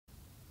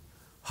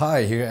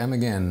Hi, here I am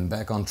again,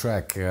 back on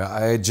track.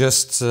 I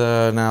just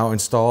now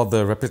installed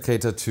the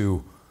replicator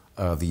to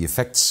the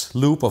effects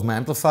loop of my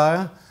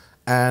amplifier,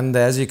 and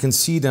as you can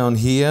see down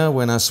here,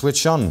 when I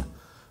switch on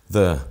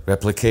the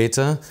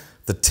replicator,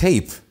 the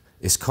tape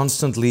is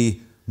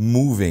constantly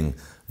moving.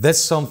 That's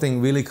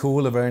something really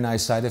cool, a very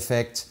nice side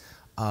effect.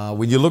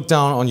 When you look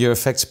down on your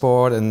effects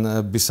board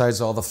and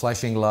besides all the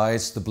flashing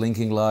lights, the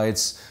blinking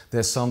lights,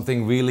 there's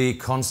something really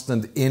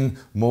constant in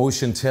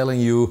motion telling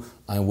you,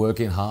 I'm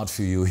working hard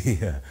for you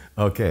here.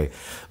 Okay,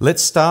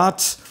 let's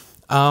start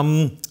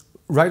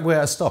right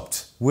where I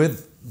stopped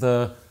with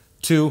the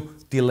two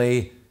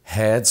delay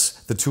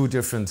heads, the two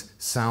different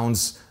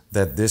sounds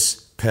that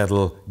this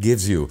pedal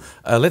gives you.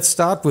 Let's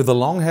start with the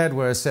long head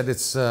where I said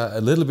it's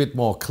a little bit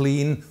more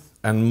clean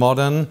and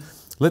modern.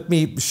 Let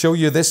me show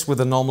you this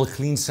with a normal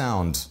clean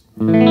sound.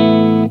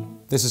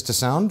 This is the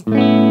sound.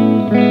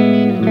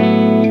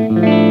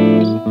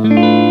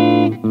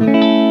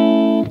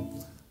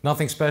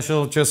 Nothing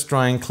special, just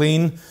dry and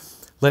clean.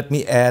 Let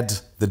me add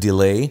the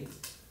delay.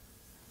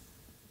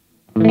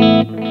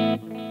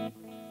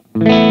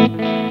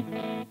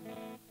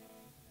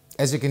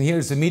 As you can hear,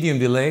 it's a medium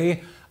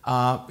delay.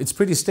 It's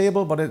pretty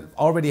stable, but it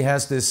already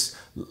has this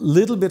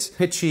little bit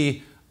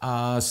pitchy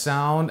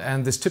sound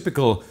and this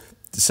typical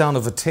sound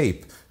of a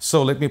tape.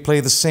 So let me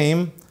play the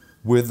same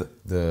with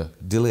the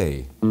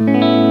delay.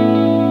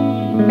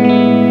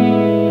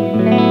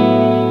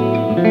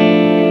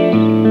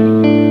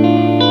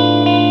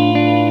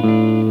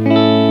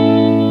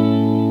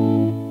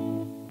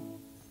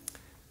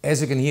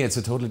 As you can hear, it's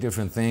a totally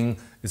different thing.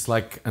 It's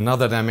like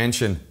another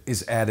dimension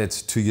is added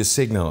to your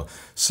signal.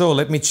 So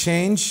let me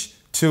change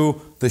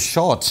to the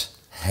short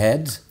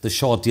head, the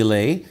short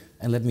delay,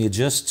 and let me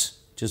adjust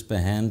just by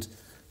hand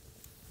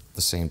at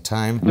the same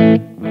time.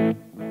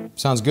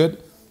 Sounds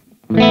good?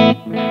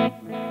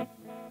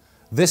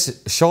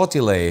 This short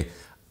delay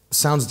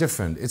sounds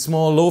different. It's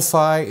more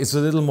lo-fi, it's a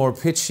little more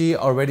pitchy,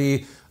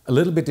 already a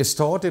little bit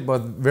distorted,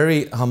 but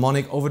very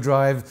harmonic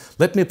overdrive.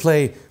 Let me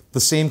play the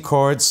same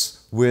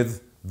chords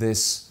with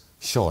this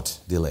short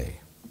delay.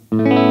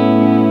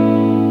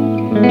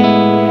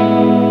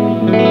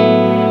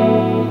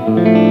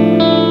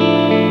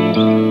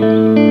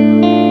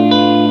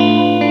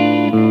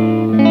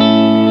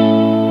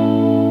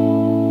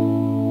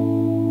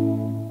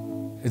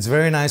 It's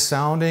very nice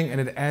sounding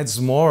and it adds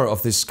more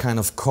of this kind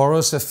of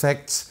chorus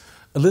effect,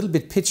 a little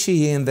bit pitchy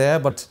here and there,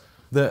 but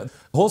the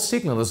whole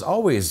signal is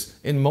always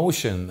in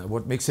motion,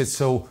 what makes it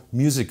so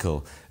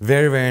musical.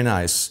 Very, very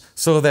nice.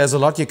 So there's a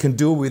lot you can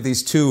do with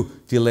these two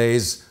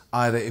delays,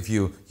 either if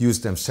you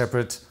use them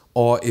separate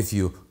or if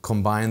you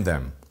combine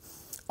them.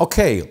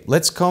 Okay,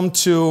 let's come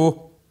to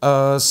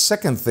a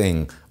second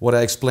thing, what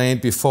I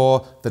explained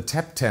before, the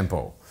tap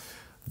tempo.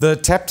 The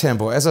tap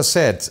tempo, as I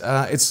said,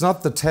 it's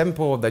not the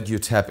tempo that you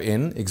tap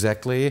in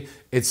exactly,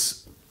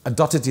 it's a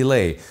dotted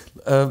delay.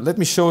 Let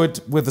me show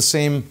it with the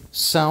same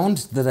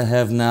sound that I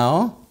have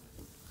now.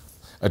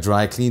 A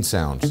dry, clean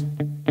sound.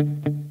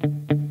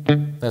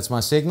 That's my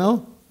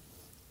signal.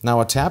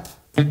 Now I tap.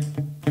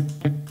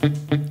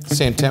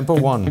 Same tempo,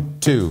 1,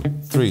 2,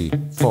 3,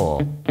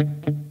 4.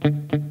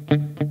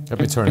 Let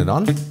me turn it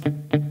on.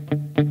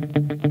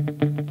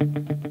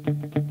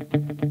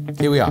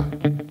 Here we are.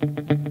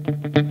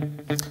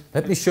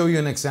 Let me show you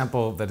an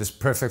example that is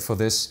perfect for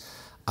this.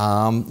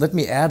 Let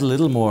me add a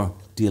little more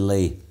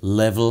delay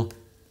level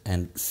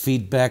and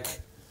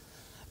feedback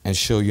and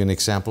show you an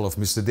example of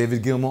Mr.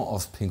 David Gilmour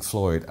of Pink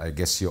Floyd. I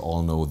guess you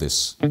all know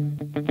this.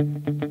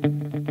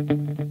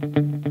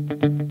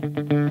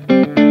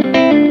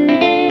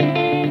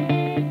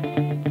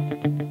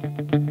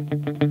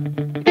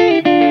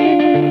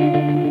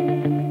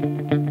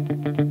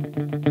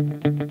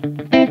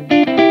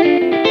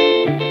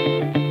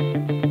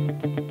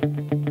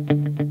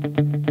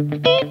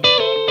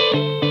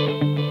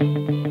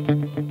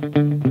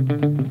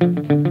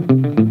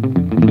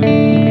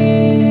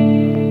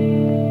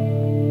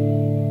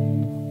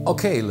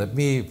 Okay, let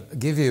me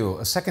give you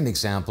a second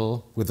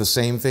example with the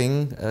same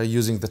thing,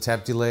 using the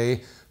tap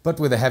delay, but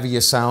with a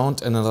heavier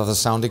sound, and another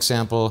sound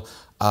example,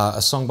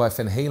 a song by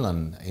Van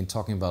Halen, in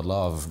Talking About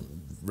Love.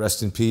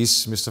 Rest in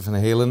peace, Mr. Van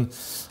Halen.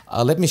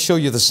 Let me show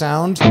you the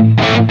sound.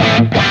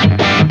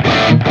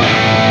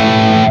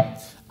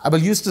 I will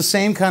use the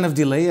same kind of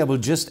delay, I will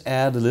just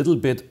add a little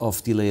bit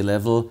of delay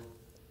level,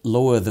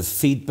 lower the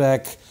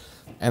feedback,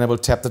 and I will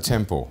tap the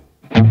tempo.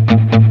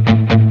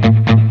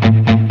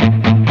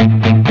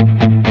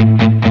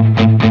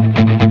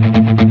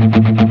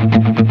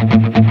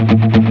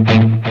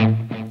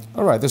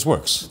 Alright, this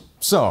works.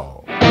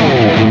 So.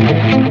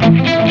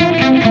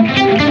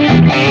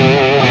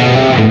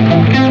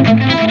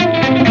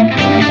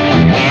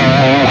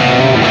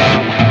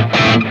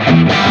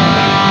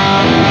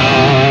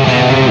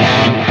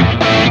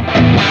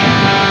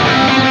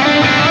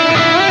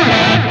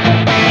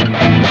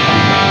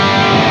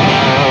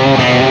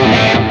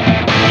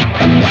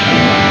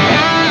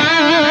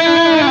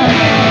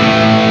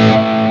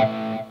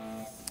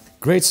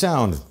 Great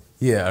sound.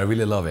 Yeah, I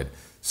really love it.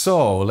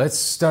 So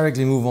let's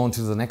directly move on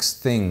to the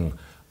next thing.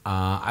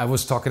 I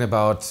was talking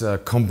about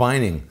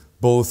combining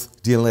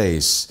both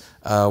delays,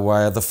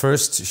 where the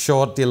first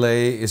short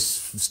delay is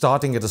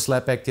starting at a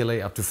slapback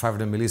delay up to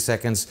 500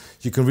 milliseconds.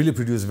 You can really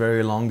produce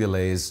very long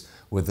delays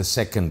with the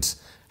second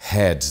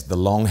head, the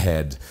long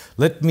head.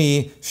 Let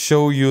me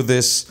show you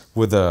this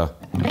with a,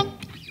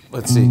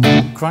 let's see,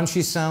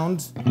 crunchy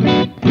sound,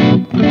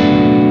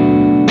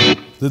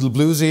 little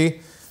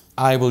bluesy.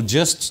 I will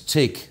just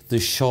take the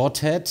short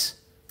head,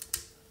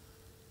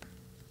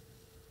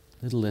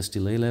 little less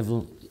delay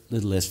level,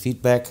 little less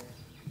feedback.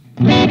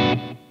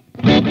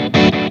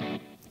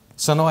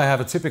 So now I have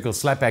a typical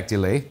slapback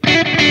delay.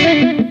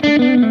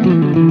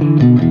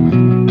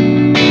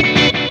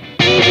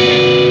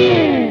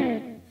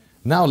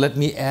 Now let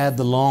me add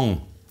the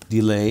long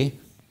delay.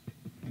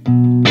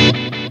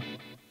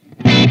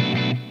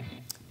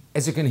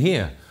 As you can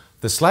hear,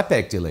 the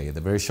slapback delay,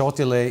 the very short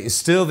delay, is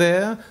still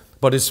there,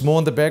 but it's more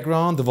in the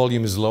background, the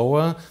volume is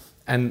lower,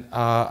 and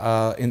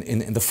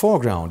in the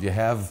foreground you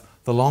have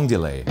the long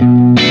delay.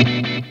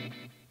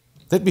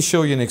 Let me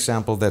show you an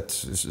example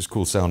that is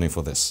cool sounding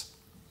for this.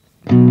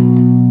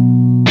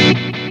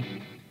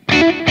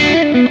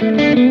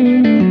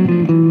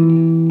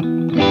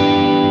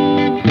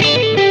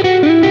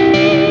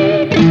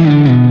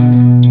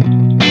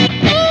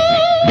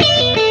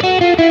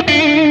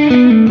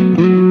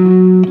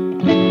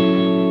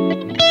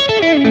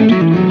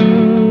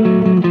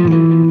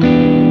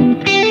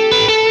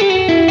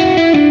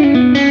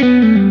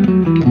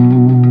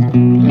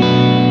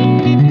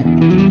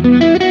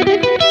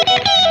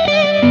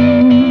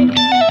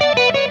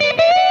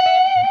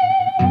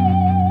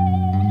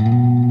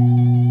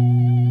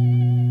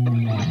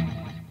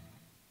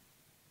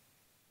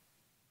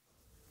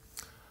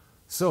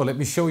 So let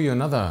me show you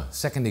another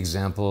second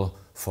example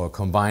for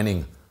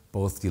combining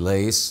both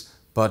delays,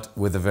 but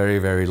with a very,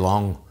 very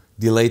long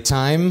delay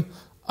time,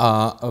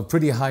 a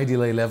pretty high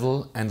delay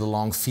level and a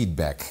long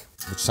feedback,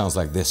 which sounds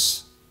like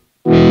this.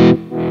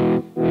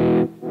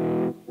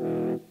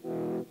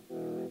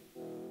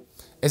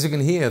 As you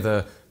can hear,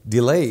 the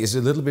delay is a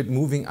little bit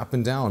moving up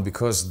and down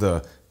because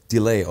the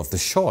delay of the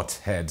short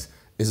head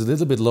is a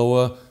little bit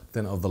lower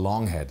than of the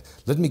long head.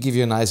 Let me give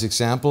you a nice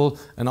example,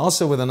 and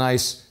also with a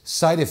nice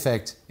side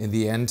effect in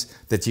the end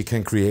that you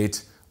can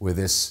create with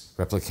this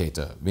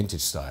replicator,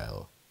 vintage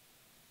style.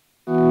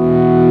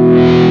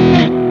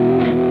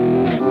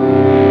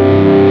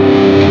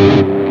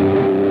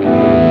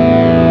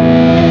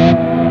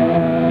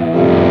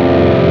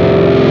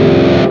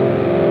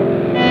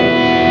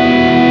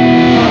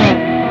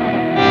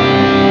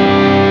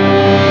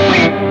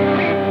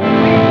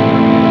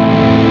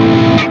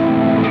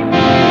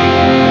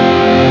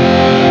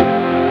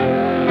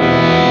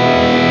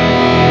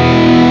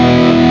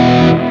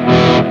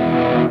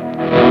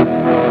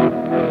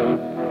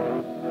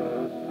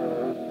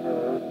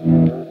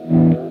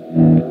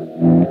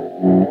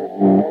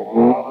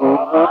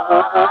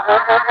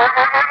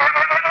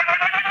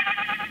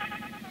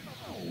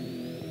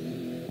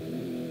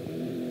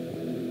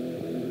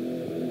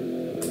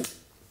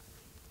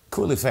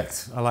 Cool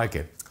effect, I like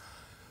it.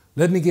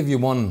 Let me give you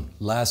one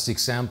last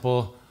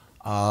example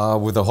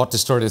with a hot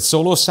distorted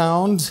solo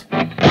sound.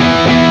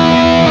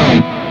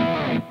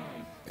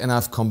 And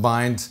I've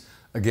combined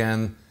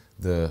again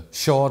the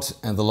short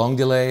and the long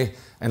delay.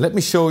 And let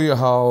me show you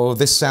how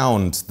this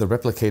sound, the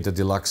Replicator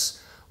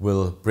D'Luxe,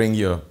 will bring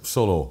your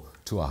solo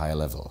to a higher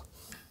level.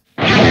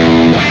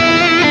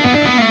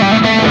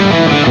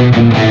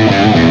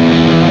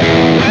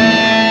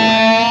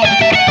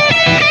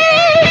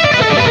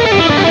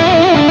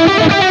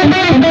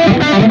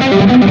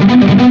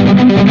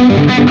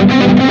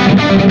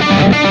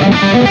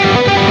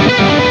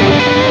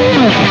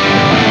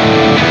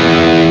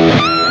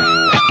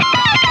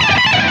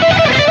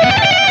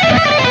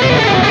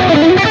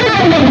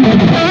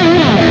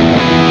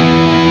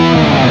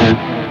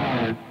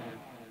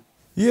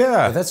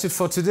 Yeah, that's it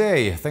for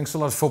today. Thanks a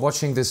lot for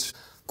watching this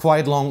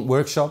quite long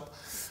workshop.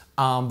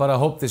 But I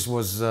hope this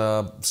was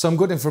some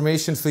good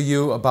information for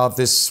you about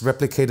this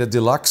Replicator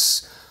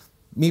D'Luxe.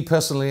 Me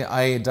personally,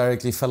 I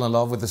directly fell in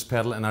love with this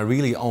pedal, and I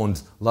really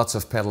owned lots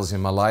of pedals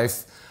in my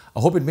life. I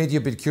hope it made you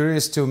a bit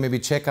curious to maybe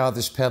check out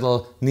this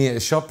pedal near a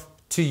shop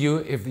to you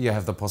if you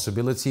have the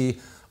possibility,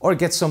 or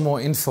get some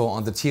more info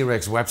on the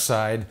T-Rex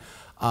website.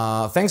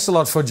 Thanks a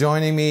lot for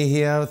joining me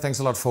here. Thanks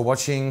a lot for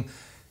watching.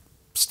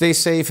 Stay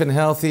safe and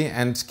healthy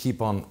and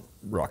keep on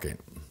rocking.